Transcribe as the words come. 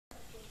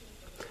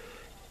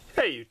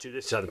Hey YouTube,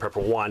 this is Southern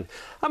Prepper 1.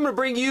 I'm going to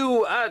bring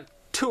you a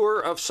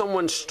tour of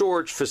someone's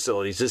storage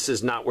facilities. This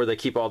is not where they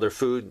keep all their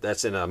food.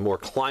 That's in a more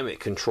climate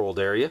controlled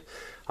area.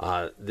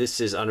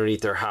 This is underneath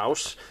their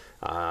house.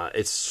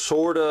 It's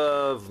sort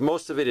of,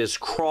 most of it is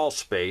crawl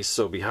space,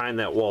 so behind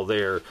that wall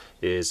there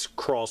is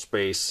crawl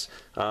space.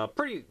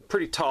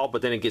 Pretty tall,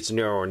 but then it gets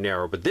narrower and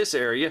narrower. But this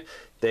area,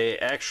 they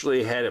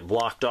actually had it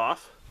blocked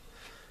off,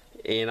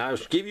 and I'll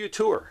give you a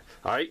tour.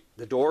 Alright,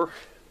 the door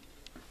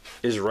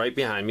is right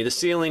behind me. The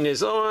ceiling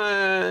is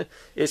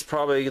it's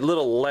probably a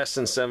little less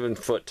than 7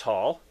 foot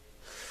tall,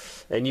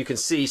 and you can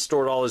see he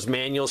stored all his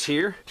manuals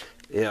here.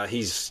 Yeah, he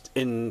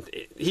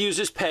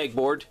uses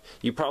pegboard.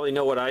 You probably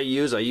know what I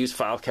use. I use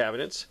file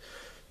cabinets,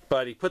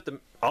 but he put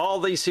all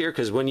these here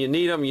because when you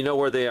need them, you know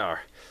where they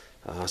are.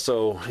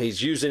 So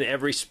he's using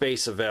every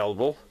space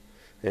available,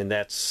 and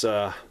that's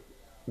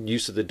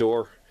use of the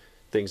door,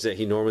 things that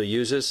he normally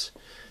uses.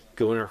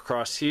 Going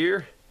across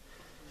here.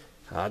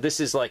 This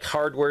is like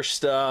hardware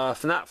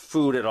stuff, not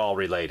food at all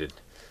related.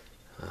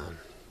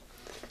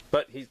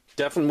 But he's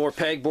definitely more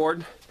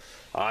pegboard.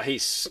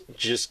 He's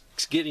just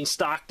getting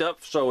stocked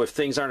up, so if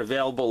things aren't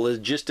available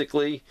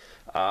logistically,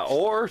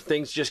 or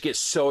things just get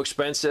so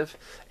expensive.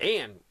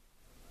 And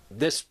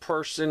this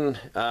person,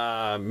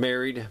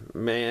 married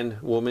man,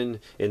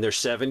 woman in their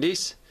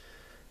 70s,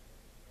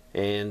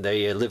 and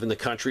they live in the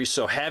country,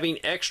 so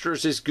having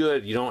extras is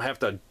good. You don't have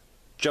to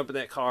jump in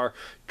that car,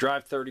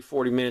 drive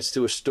 30-40 minutes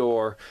to a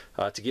store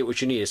to get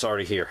what you need. It's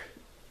already here.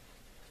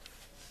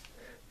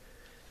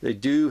 They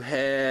do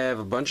have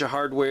a bunch of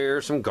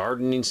hardware, some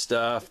gardening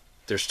stuff.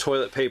 There's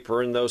toilet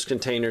paper in those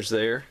containers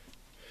there.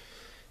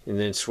 And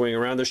then swing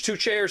around. There's 2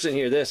 chairs in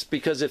here. This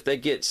because if they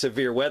get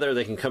severe weather,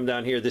 they can come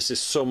down here. This is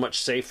so much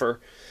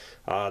safer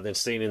than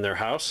staying in their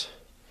house.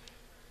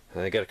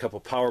 They got a couple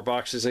power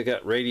boxes. They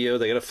got radio.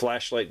 They got a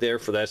flashlight there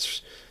for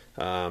that's.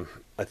 I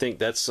think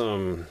that's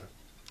some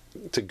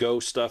to-go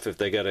stuff if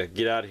they got to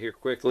get out of here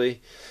quickly.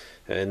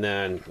 And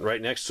then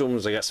right next to them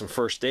is they got some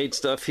first aid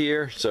stuff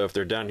here, so if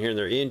they're down here and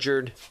they're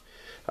injured.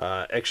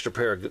 Extra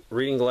pair of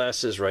reading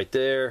glasses right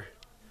there.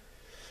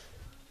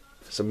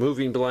 Some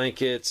moving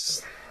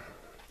blankets.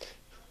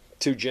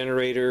 2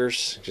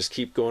 generators. Just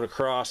keep going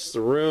across the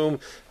room.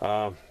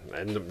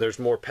 And there's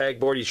more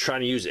pegboard. He's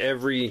trying to use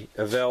every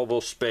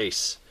available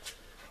space.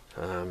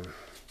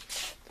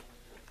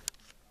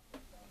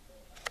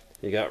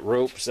 You got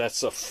ropes,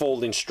 that's a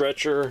folding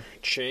stretcher,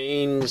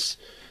 chains,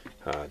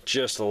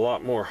 just a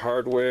lot more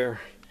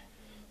hardware,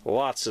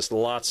 lots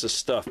of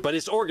stuff, but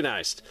it's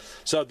organized.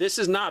 So this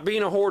is not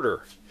being a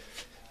hoarder.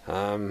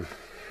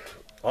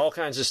 All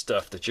kinds of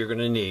stuff that you're going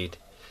to need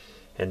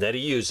and that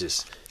he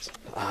uses.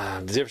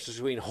 The difference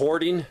between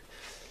hoarding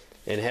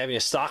and having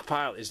a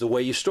stockpile is the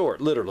way you store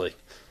it, literally.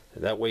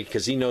 That way,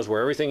 because he knows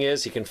where everything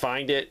is, he can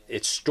find it,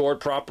 it's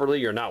stored properly,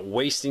 you're not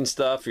wasting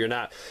stuff, you're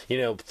not,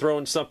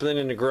 throwing something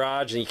in the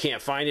garage and you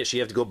can't find it, so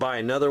you have to go buy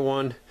another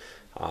one.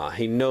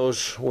 He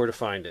knows where to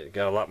find it.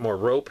 Got a lot more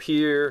rope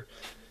here,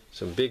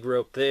 some big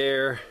rope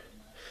there,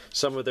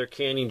 some of their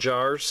canning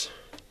jars.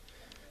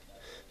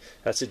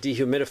 That's a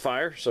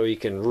dehumidifier, so you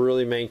can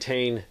really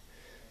maintain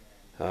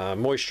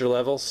moisture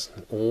levels.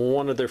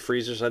 One of their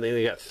freezers, I think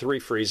they got 3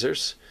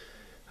 freezers.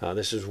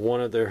 This is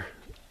one of their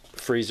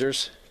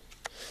freezers.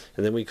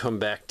 And then we come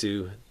back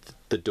to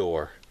the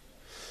door.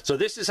 So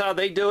this is how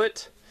they do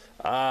it.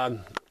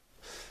 I'm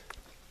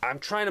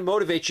trying to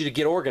motivate you to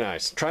get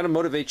organized. I'm trying to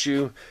motivate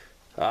you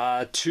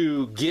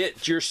to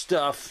get your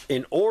stuff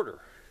in order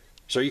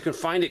so you can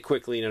find it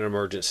quickly in an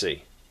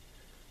emergency.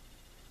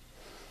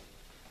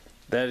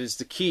 That is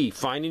the key.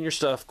 Finding your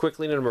stuff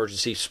quickly in an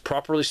emergency,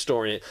 properly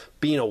storing it,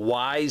 being a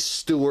wise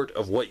steward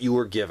of what you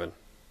were given.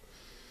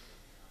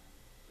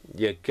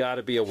 You got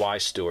to be a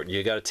wise steward.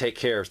 You got to take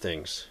care of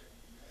things.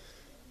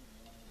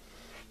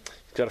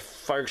 Got a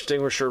fire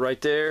extinguisher right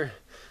there.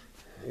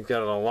 You've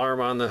got an alarm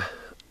on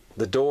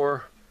the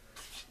door.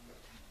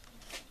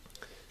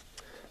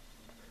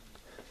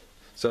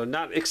 So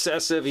not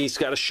excessive. He's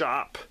got a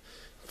shop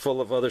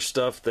full of other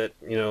stuff that,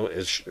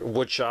 is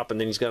wood shop, and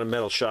then he's got a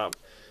metal shop.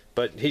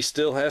 But he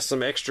still has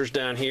some extras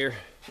down here.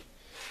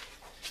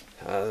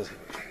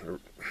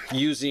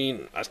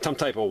 Using some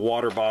type of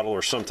water bottle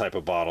or some type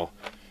of bottle.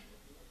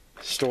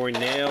 Storing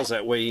nails,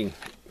 that way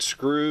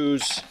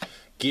screws,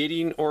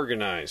 getting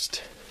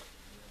organized.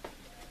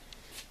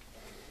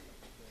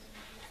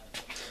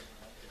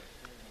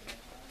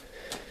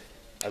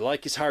 I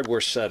like his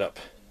hardware setup.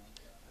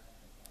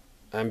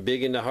 I'm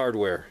big into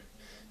hardware.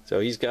 So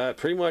he's got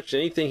pretty much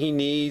anything he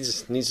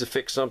needs to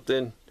fix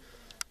something.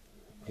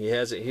 He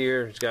has it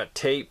here. He's got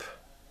tape.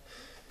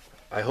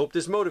 I hope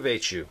this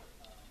motivates you.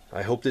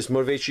 I hope this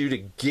motivates you to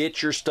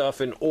get your stuff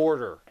in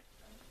order.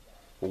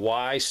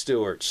 Wise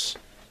stewards.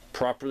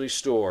 Properly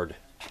stored.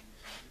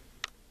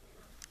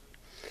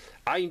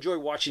 I enjoy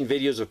watching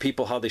videos of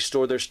people, how they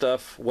store their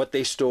stuff, what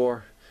they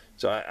store.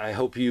 So I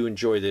hope you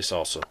enjoy this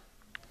also.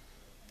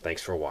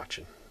 Thanks for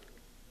watching.